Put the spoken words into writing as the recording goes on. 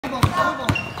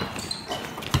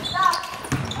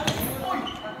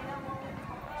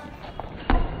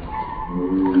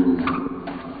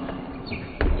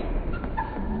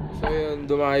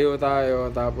dumayo tayo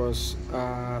tapos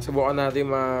subukan natin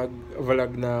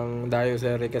mag-vlog ng Dayo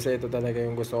Serye kasi ito talaga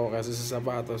yung gusto ko kasi sa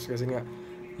sapatos kasi nga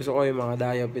gusto ko yung mga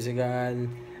dayo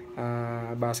physical,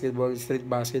 basketball, street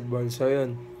basketball. So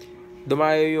yun,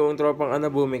 dumayo yung tropang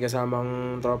Anabu, may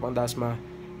kasamang tropang Dasma,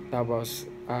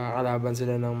 tapos kalaban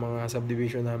sila ng mga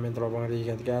subdivision namin, tropang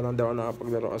Rican. Kaya lang daw ako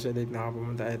nakapaglaro kasi late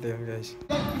nakapumunta. Ito yun guys.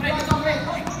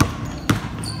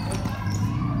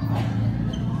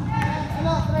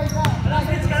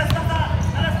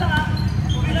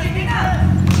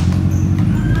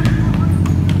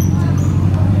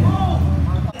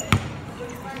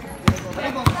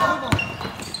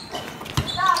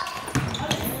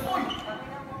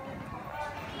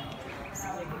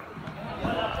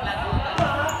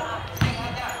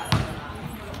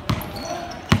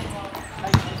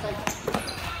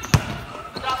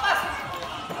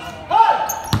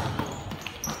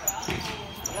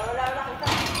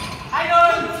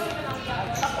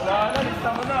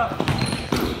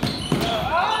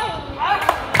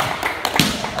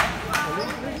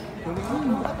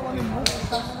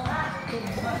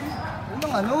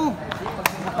 Ano?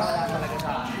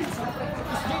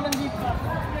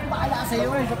 Baala sa'yo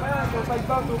eh. 2-5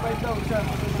 daw, isa.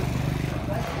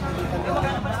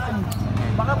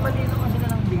 Baka palino kasi na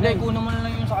lang bigay. Kuno mo na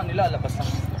lang yung sa kanila, labas lang.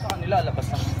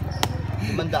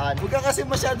 500. Huwag ka kasi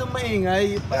masyadong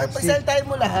maingay. Pag-sell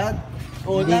mo lahat.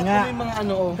 O, lahat mo yung mga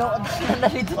ano.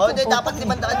 O, dapat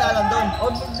 500 na lang doon. O,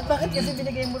 bakit kasi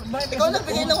binigay mo? Ikaw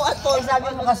nagbigay ng 1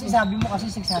 Sabi mo kasi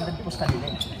 600 post kanila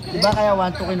eh. Diba kaya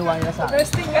 1-2 kinuha nila sa akin?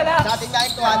 Resting ka lang! Sa atin nga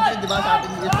yung 200, diba? Sa atin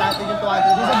yung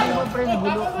 200. Sabi mo, pre,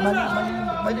 nagulo.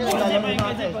 Mali na lang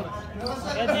natin.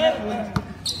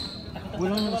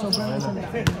 Gulong sobrang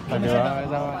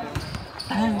Pagawa.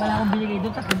 Wala akong binigay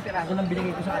doon, 3 piraso lang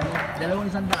binigay ko sa kanila. 200,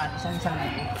 isang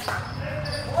 1,000.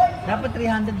 Dapat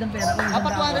 300 ng pera ko.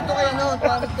 Dapat 200 to kayo, no?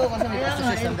 200 to kasi may kasi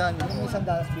sa isang daan. Yung isang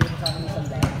daan, bigyan mo sa akin isang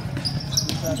daan.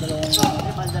 Sa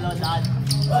dalawang daan.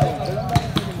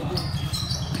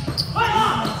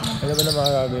 Alam mo na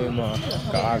mga gagawin mo,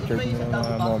 ka-capture mo ng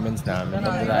mga moments namin.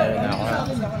 Nagdalayo na ako.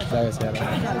 Dayo Serye.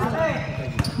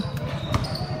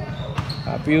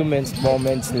 A few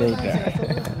moments later.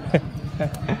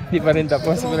 Di pa rin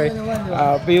tapos, pre.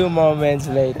 A few moments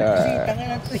later.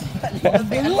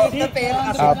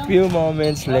 A few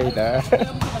moments later.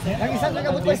 Ang isang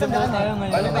nagabot ko isang daan.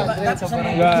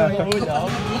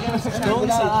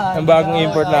 Ang bagong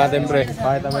import natin, pre.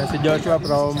 Pakita mo si Joshua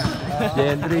from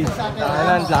Gentry.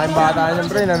 Ayan, laking bata niyan,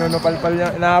 pre. Nanunupalpal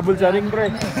niya. Nahabol sa ring,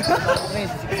 pre.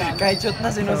 Kahit shoot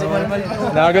na, sinusumalmal.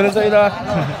 Nakaganon sa ila.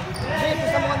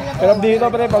 Pero dito,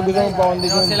 pre, pag gusto mong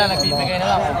pa-condition. Sila nagbibigay na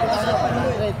lang.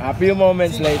 A few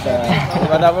moments later.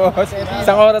 Tapos,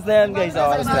 isang oras na yan, guys.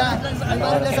 Oras na.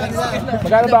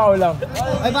 Magkano ba ako lang?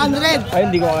 500! Ay,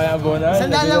 hindi ko kaya abonan. 100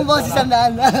 lang, boss.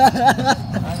 100.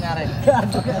 Nangyari. Sa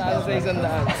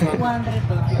 100. 200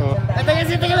 to.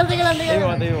 Tingnan lang.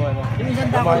 Tayo mo. Yung isang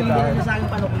daan ko yung sa akin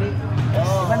panukli.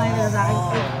 Iba na yung sa akin.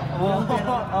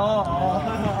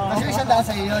 Kasi isang daan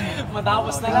sa'yo yun.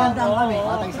 Matapos na lang. Tama.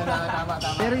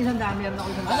 Pero isang daan, meron ako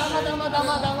isang daan.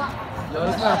 Tama.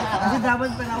 Kasi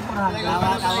dapat pa na ako parang.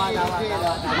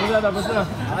 Wala, tapos na.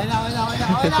 Okay na,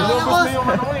 Lubos boss. mo yung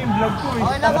ano ko, yung vlog ko eh.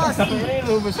 Okay na, boss.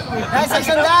 Lubos ko eh. Guys,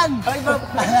 isang daan.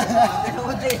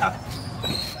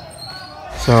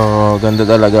 So, ganda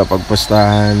talaga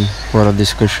pagpostahan, puro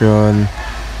diskusyon,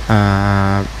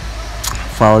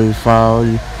 foul,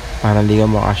 para hindi ka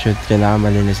makashoot, kailangan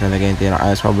malinis talaga yung tira,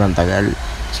 kaya sobrang tagal.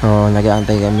 So,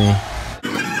 nag-aantay kami.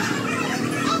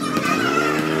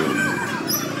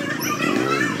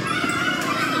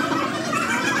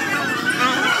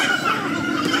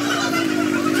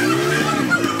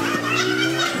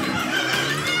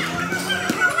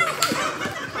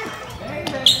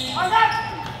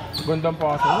 Gandang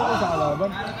paso mo sa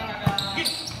kalaban.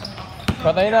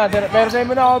 Patay na, pero sa'yo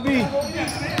mo na, Obi.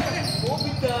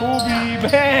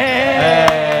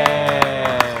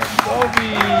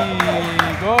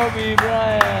 Kobe,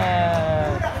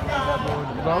 Brian.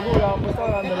 Bago lang, basta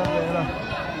nanda lang pera.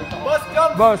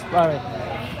 Boss, pare.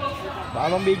 Baka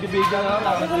bang bigyo-bigyo na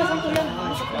lang.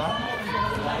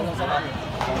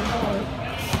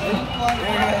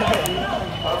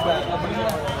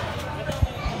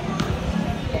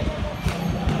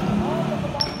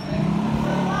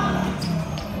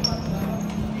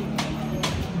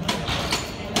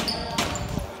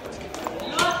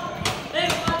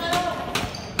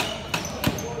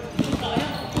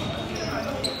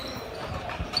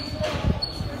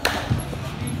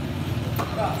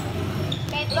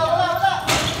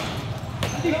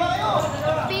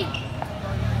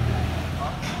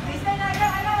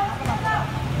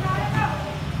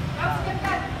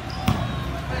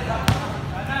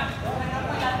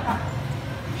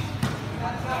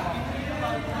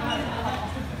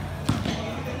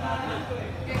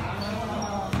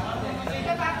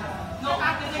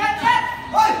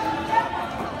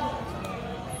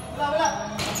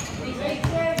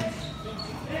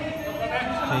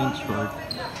 Change court.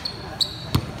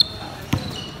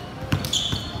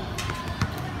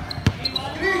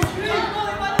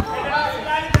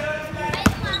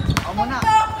 Ako muna.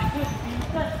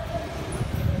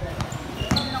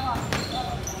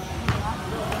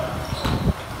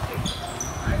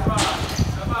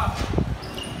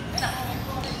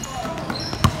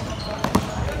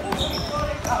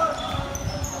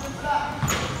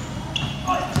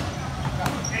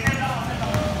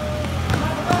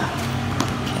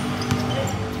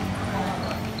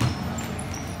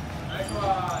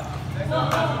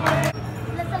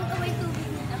 Lasang ko may tubig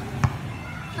nito.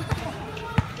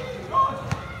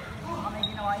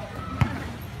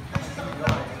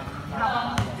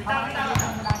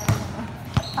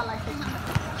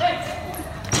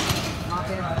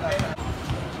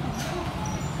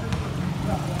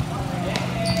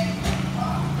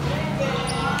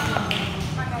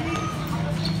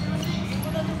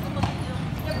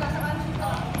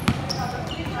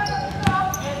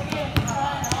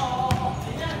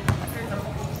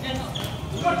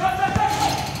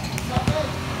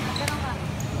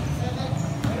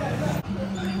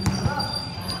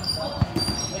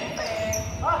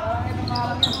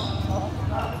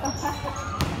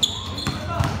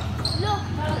 Look,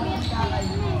 may tubig na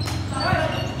eh.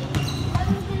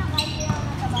 Parang kinakain ko yung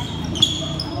mataba na.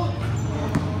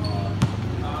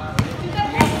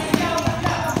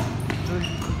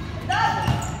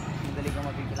 Madali ka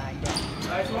mabibilahin dyan.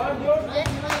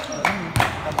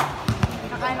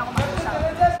 Nakain ako mag-isa.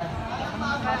 Basta yung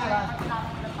pagkakataon.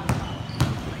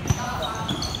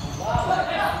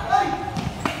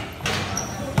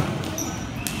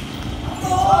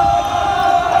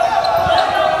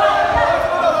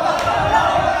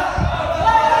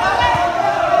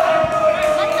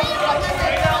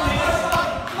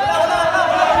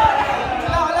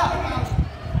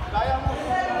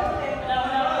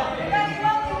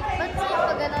 Ba't sa'yo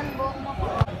pag ganun buhok mo?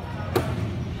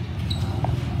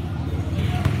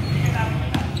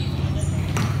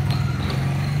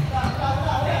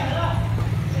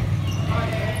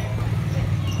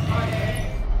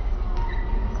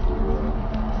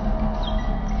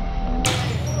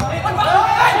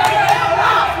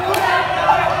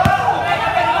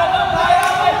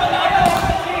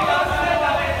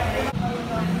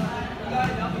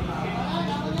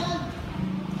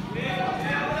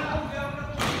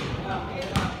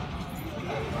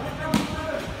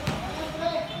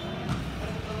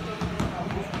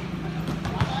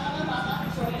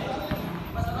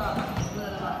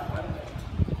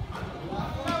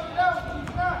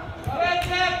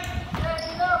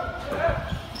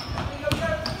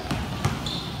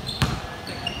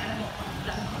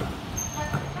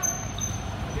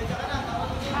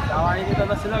 Kakain kita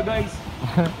na sila guys.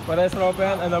 Pares tropa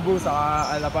yan, Anabu sa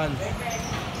Alapan.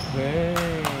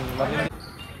 Bang! Matindi.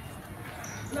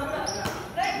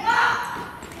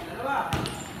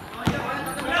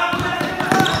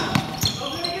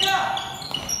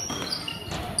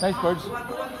 Nice birds.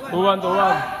 2-1,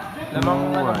 2-1. Lamang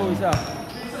Anabu isa.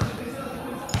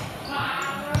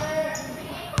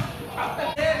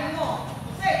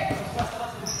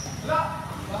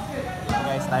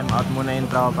 Guys, time out muna yung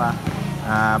tropa.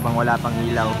 Habang wala pang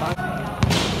ilaw.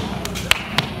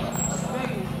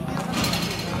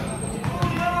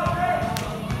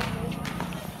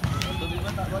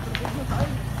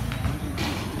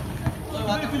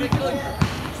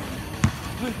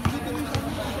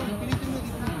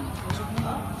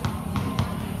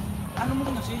 Ano mo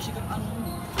na siya? Sikat ano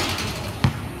mo?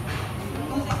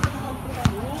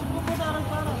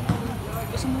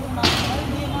 Kasi mo na ay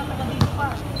hindi mga taga dito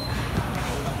pa.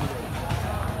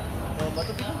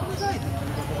 Bato dito ko side.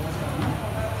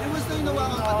 Eh, mas na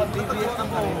hinawakan ka din. Hinawakan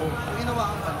ka rin.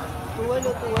 Hinawakan ka na. Tuwal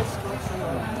o tuwas ko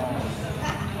sa'yo.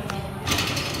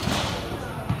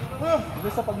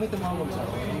 Basta pag may tumawag sa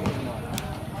akin.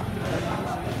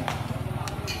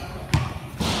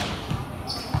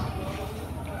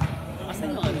 Asa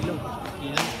yung kanilo?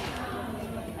 Ilan?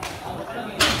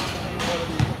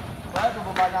 Bakit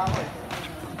bumaba na ako eh?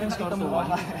 Yung score to 1.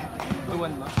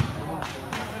 2-1 ba?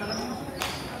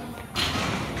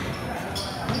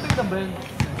 Dito kita Ben.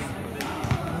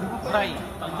 Bray,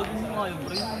 tagdugin mo nga yung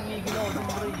Bray. May ginawa sa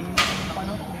Bray.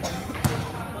 Ano?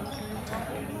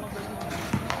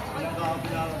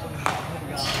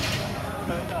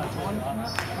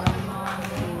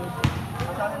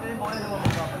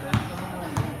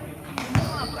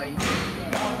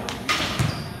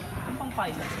 Ang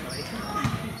pang-final sa Bray.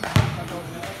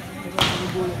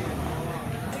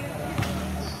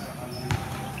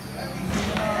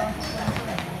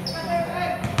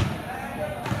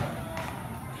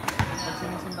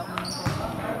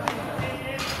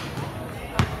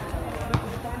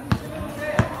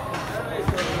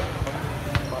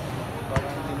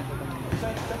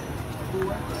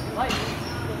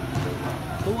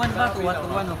 2-1.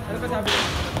 Ano ba sabi?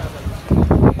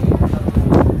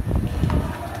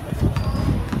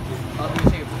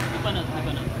 Di pa na.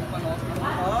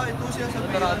 Ito siya sa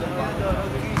Tarado.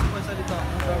 Nag-iisip pa salita.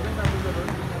 Sabi ko doon.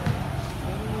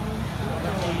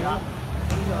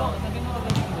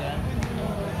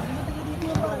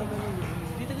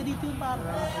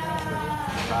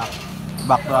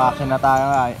 Back to action na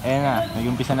tayo. Ayan na,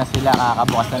 nag-umpisa na sila,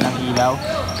 kakabukas na ng ilaw.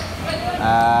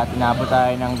 At inabot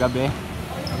tayo ng gabi.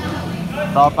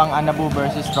 Tropang Anabu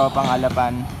versus tropang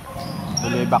Alapan.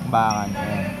 Tuloy bakbakan.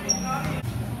 Ayan.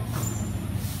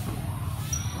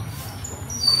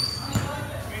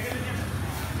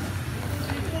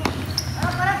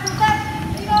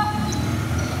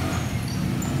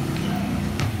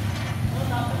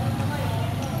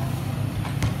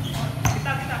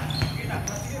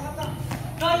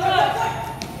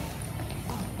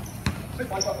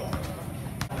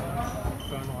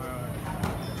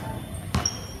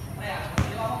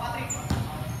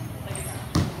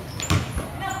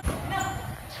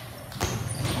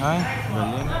 Ay,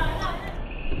 galing.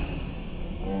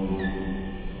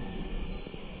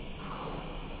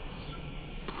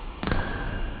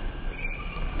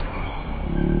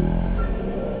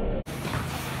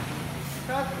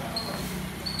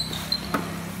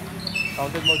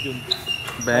 Counted mo, Jun.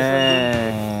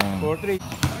 Bang! 4-3.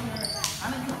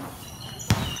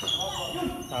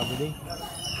 Sabi din.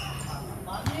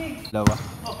 Dalawa.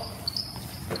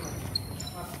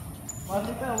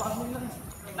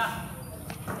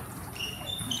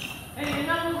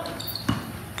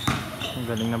 Ang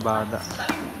galing na bada.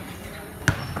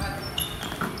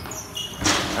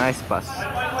 Nice pass.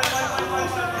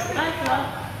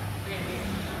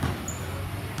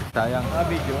 Sayang.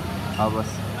 Video. Habas.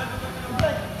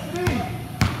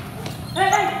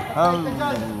 Oh.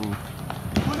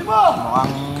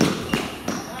 Mukhang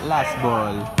last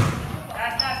ball.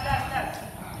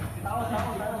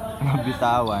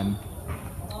 Mabitawan.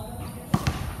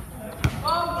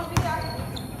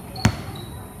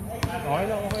 Okay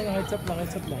lang. Heads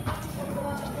up lang.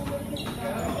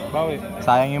 Bawi.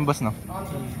 Sayang yung boss, no?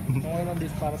 Okay lang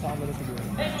this para sa camera siguro.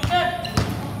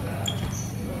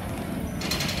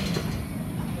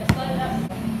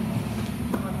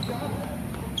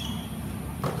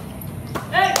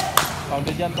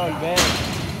 Counted yan, tol, Ben.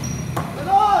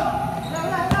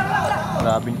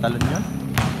 Grabing talon yun.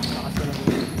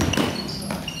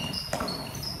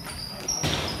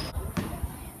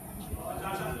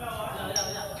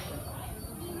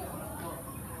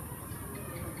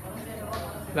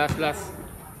 Last.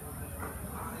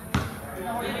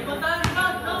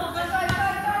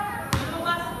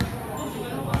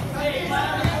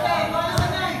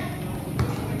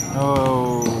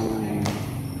 Oh.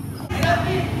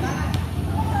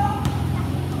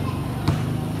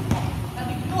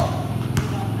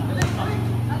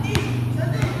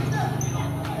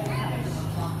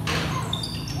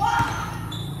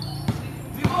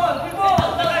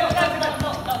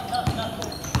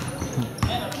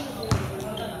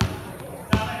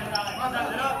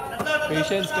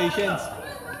 Patience.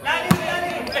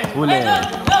 Huli.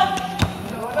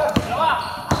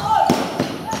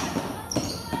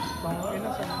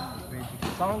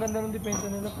 Ang ganda ng depensa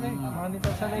nila, pre. Manita,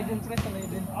 sanay din.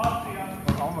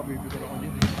 Ako mabibigyan ako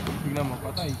din. Bigla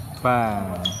mapatay.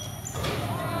 Bang.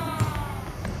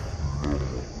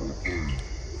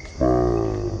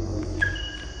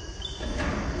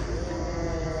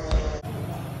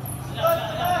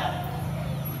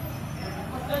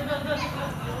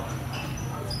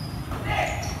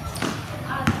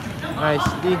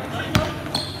 Nice, D.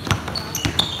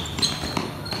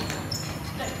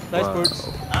 Nice Wow. birds.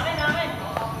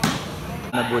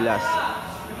 Nabulas.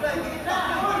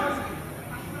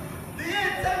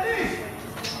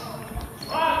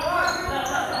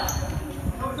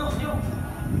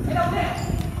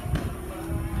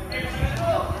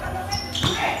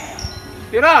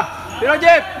 Tira,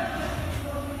 Jeff!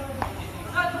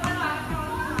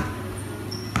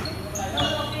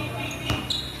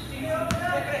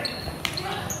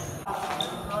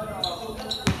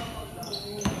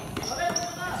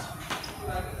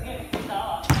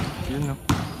 Yun, no?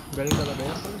 Galing talaga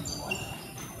yan.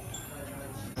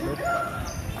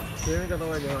 Sino yung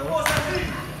katawan niya?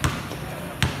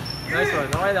 Nice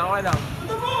one, okay lang.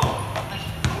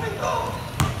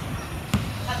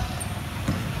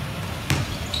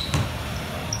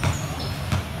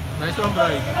 Nice one,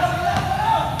 Bray.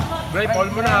 Bray, fall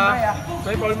mo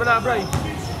na, Bray.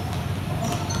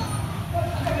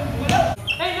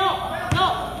 Hey, no!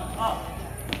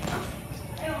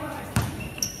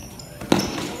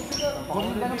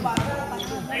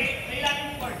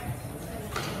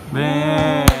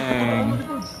 Bang!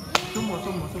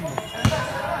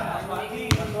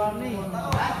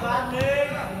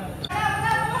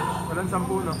 Walang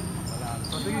 10, no?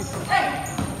 O, sige.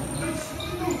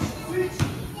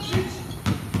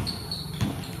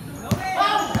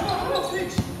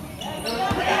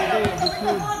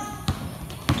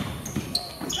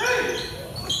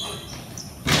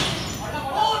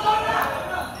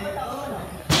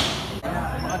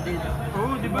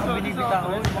 Oo, di ba ito?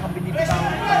 Binibitawan. Baka binibitawan.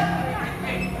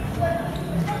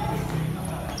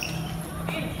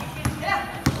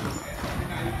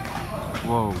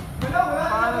 Wow.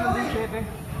 Pangalan ng 17.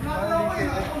 Pangalan ng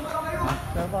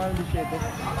 17. Saan pangalan ng 17?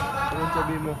 Ano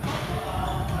sabihin mo?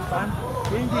 Saan?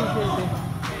 Yung 17.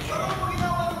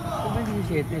 Kung ba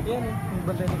 17? Yan eh. Yung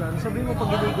bantay na gano'n. Sabihin mo pag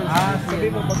illegal.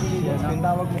 Sabihin mo pag illegal. Yung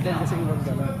tawag mo din kasi iwan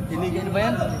ka na. Illegal ba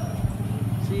yan?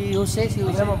 Si Jose.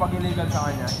 Tingnan mo pag illegal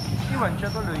sa kanya. Iwan siya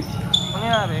tuloy.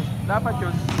 Mangyayari, dapat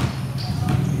yun.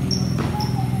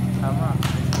 Tama.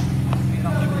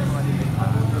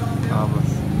 Tapos.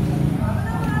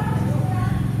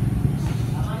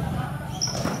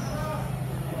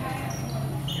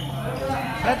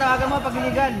 Pre, tawagan mo pag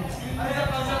iligan.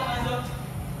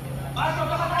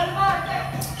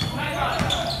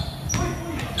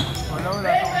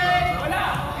 Wala.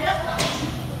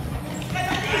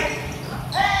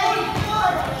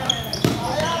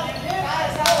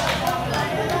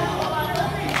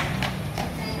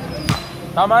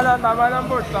 Tama lang,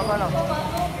 boss. Tama lang.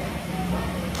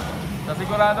 Sa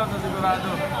sigurado.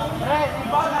 Pre,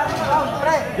 ibang natin round,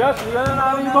 pre. Josh, hindi ka na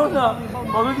naka-rebound na.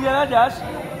 Pagod ka na, Josh.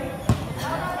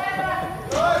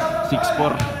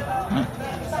 6-4.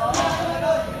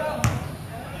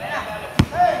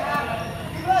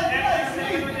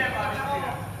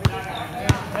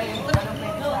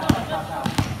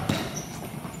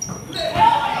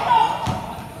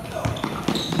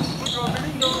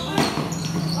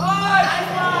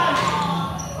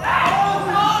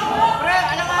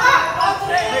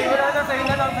 Sahin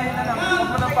na lang. Huwag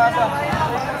mo nang pasa.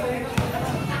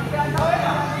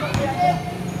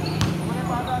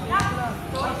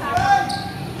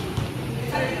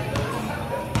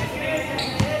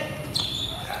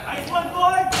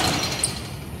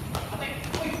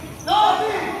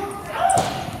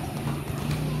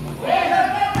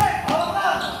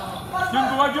 Jun,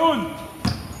 kuha Jun!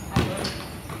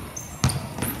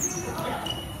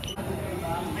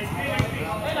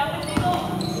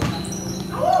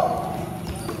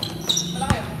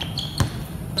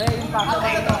 Pre, yung pasa mo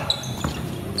ito.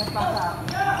 Yung pasa.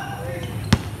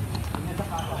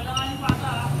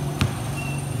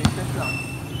 Tignan lang.